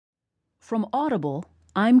From Audible,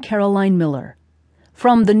 I'm Caroline Miller.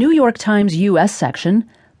 From the New York Times U.S. section,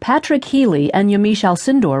 Patrick Healy and Yamiche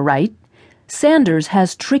Alcindor write, Sanders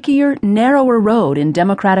has trickier, narrower road in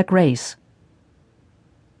Democratic race.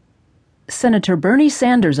 Senator Bernie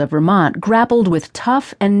Sanders of Vermont grappled with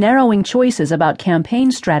tough and narrowing choices about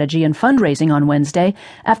campaign strategy and fundraising on Wednesday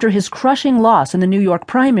after his crushing loss in the New York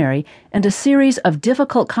primary and a series of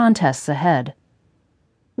difficult contests ahead.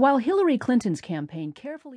 While Hillary Clinton's campaign carefully